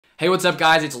Hey, what's up,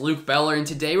 guys? It's Luke Beller, and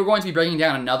today we're going to be breaking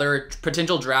down another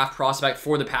potential draft prospect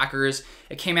for the Packers.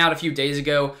 It came out a few days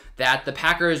ago that the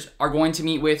Packers are going to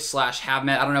meet with / have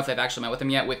met, I don't know if they've actually met with him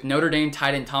yet, with Notre Dame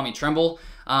tight end Tommy Tremble.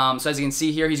 So as you can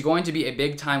see here, he's going to be a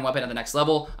big-time weapon at the next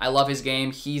level. I love his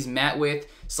game. He's met with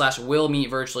 / will meet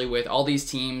virtually with all these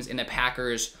teams, and the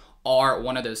Packers are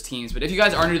one of those teams. But if you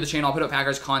guys are new to the channel, I'll put up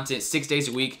Packers content 6 days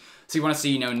a week. So you want to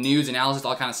see, news, analysis,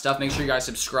 all kind of stuff, make sure you guys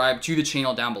subscribe to the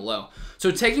channel down below.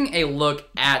 So taking a look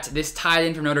at this tight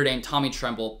end from Notre Dame, Tommy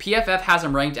Tremble, PFF has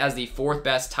him ranked as the 4th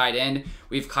best tight end.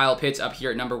 We have Kyle Pitts up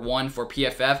here at number 1 for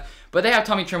PFF, but they have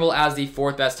Tommy Tremble as the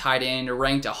 4th best tight end,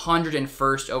 ranked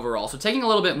 101st overall. So taking a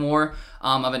little bit more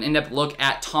of an in-depth look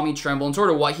at Tommy Tremble and sort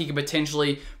of what he could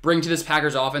potentially bring to this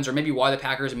Packers offense, or maybe why the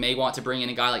Packers may want to bring in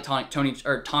a guy like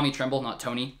Tommy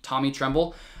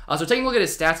Tremble. So taking a look at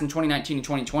his stats in 2019 and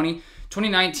 2020.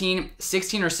 2019,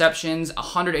 16 receptions,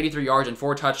 183 yards, and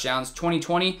 4 touchdowns.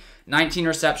 2020, 19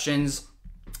 receptions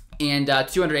and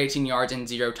 218 yards and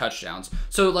 0 touchdowns.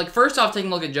 So, first off, taking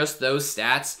a look at just those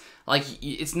stats,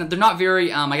 they're not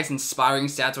very, inspiring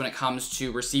stats when it comes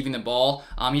to receiving the ball.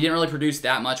 He didn't really produce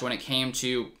that much when it came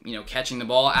to, catching the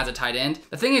ball as a tight end.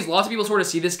 The thing is, lots of people sort of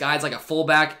see this guy as like a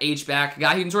fullback, H-back,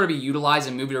 guy who can sort of be utilized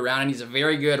and moved around, and he's a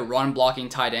very good run-blocking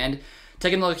tight end.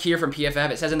 Taking a look here from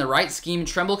PFF, it says in the right scheme,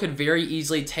 Tremble could very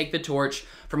easily take the torch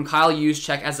from Kyle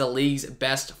Juszczyk as the league's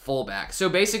best fullback. So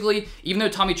basically, even though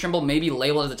Tommy Tremble may be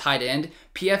labeled as a tight end,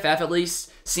 PFF at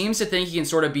least seems to think he can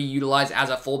sort of be utilized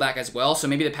as a fullback as well. So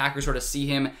maybe the Packers sort of see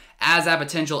him as that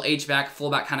potential H-back,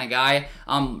 fullback kind of guy.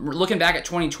 Looking back at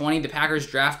 2020, the Packers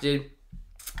drafted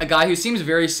a guy who seems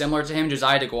very similar to him,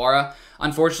 Josiah DeGuara.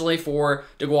 Unfortunately for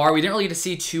DeGuara, we didn't really get to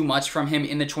see too much from him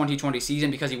in the 2020 season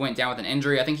because he went down with an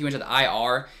injury. I think he went to the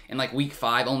IR in week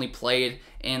 5, only played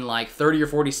in 30 or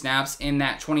 40 snaps in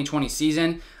that 2020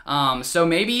 season. So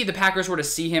maybe the Packers sort of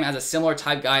see him as a similar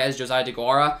type guy as Josiah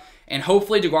DeGuara, and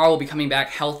hopefully DeGuara will be coming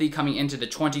back healthy coming into the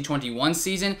 2021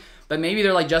 season. But maybe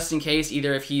they're just in case,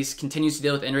 either if he continues to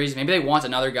deal with injuries, maybe they want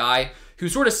another guy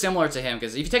who's sort of similar to him.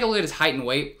 Because if you take a look at his height and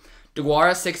weight,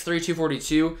 DeGuara 6'3",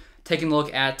 242. Taking a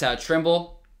look at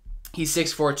Tremble, he's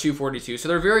 6'4", 242. So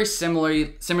they're very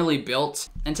similarly built.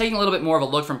 And taking a little bit more of a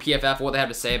look from PFF, what they have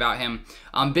to say about him.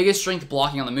 Biggest strength,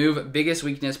 blocking on the move. Biggest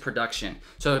weakness, production.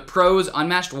 So pros,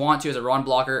 unmatched want to as a run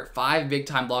blocker. 5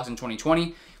 big-time blocks in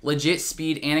 2020. Legit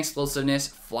speed and explosiveness,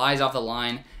 flies off the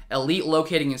line. Elite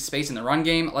locating in space in the run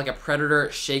game, like a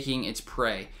predator shaking its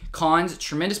prey. Cons,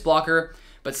 tremendous blocker,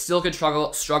 but still could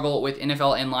struggle with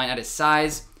NFL inline at his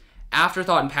size.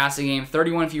 Afterthought in passing game,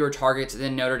 31 fewer targets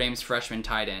than Notre Dame's freshman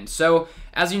tight end. So,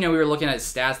 as you know, we were looking at his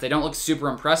stats. They don't look super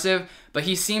impressive, but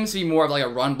he seems to be more of a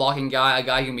run-blocking guy, a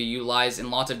guy who can be utilized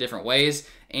in lots of different ways,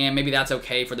 and maybe that's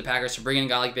okay for the Packers to bring in a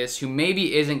guy like this who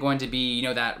maybe isn't going to be,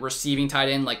 that receiving tight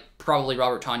end like probably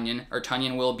Robert Tonyan, or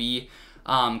Tonyan will be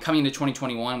coming into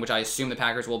 2021, which I assume the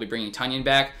Packers will be bringing Tonyan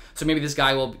back. So maybe this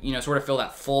guy will, sort of fill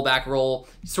that fullback role,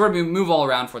 sort of move all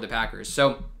around for the Packers.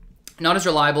 So, not as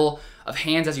reliable of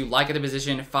hands as you like at the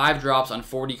position, 5 drops on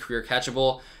 40 career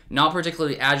catchable, not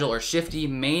particularly agile or shifty,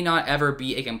 may not ever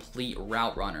be a complete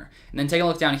route runner. And then take a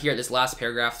look down here at this last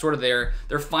paragraph, sort of their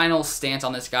final stance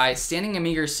on this guy. Standing a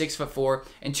meager 6'4"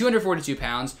 and 242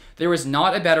 pounds, there was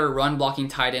not a better run blocking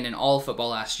tight end in all of football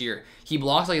last year. He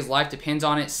blocks like his life depends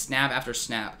on it, snap after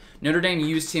snap. Notre Dame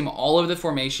used him all over the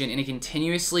formation, and he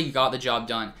continuously got the job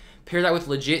done. Pair that with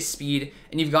legit speed,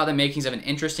 and you've got the makings of an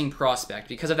interesting prospect.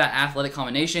 Because of that athletic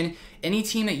combination, any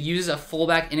team that uses a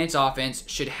fullback in its offense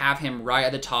should have him right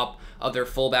at the top of their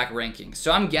fullback rankings.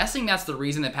 So I'm guessing that's the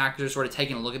reason the Packers are sort of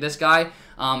taking a look at this guy,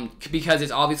 because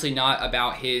it's obviously not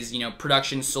about his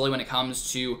production solely when it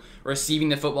comes to receiving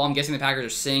the football. I'm guessing the Packers are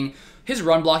seeing his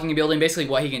run blocking ability and basically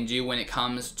what he can do when it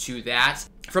comes to that.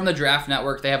 From the Draft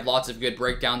Network, they have lots of good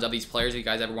breakdowns of these players. If you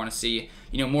guys ever want to see,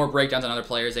 more breakdowns on other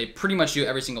players, they pretty much do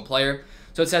every single player.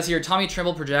 So it says here, Tommy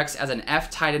Tremble projects as an F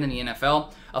tight end in the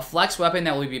NFL, a flex weapon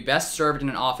that will be best served in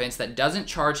an offense that doesn't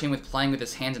charge him with playing with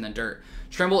his hands in the dirt.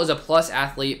 Tremble is a plus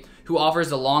athlete who offers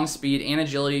the long speed and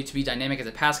agility to be dynamic as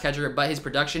a pass catcher, but his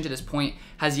production to this point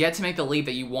has yet to make the leap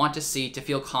that you want to see to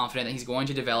feel confident that he's going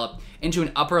to develop into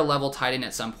an upper-level tight end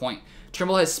at some point.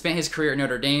 Tremble has spent his career at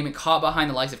Notre Dame, caught behind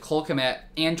the likes of Cole Kmet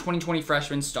and 2020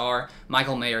 freshman star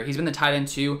Michael Mayer. He's been the tight end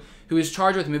too, who is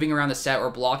charged with moving around the set or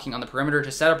blocking on the perimeter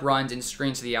to set up runs and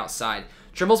screens to the outside.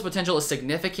 Tremble's potential is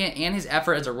significant, and his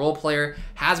effort as a role player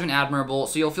has been admirable,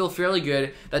 so you'll feel fairly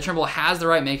good that Tremble has the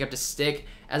right makeup to stick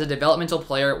as a developmental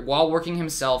player while working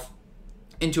himself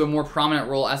into a more prominent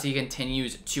role as he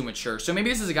continues to mature. So maybe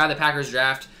this is a guy the Packers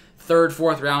draft 3rd,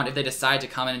 4th round if they decide to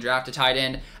come in and draft a tight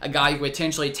end, a guy who could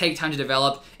potentially take time to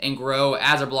develop and grow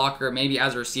as a blocker, maybe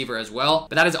as a receiver as well.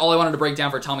 But that is all I wanted to break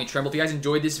down for Tommy Tremble. If you guys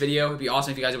enjoyed this video, it'd be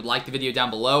awesome if you guys would like the video down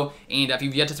below. And if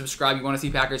you've yet to subscribe, you want to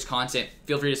see Packers content,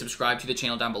 feel free to subscribe to the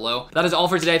channel down below. But that is all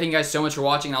for today. Thank you guys so much for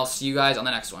watching, and I'll see you guys on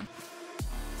the next one.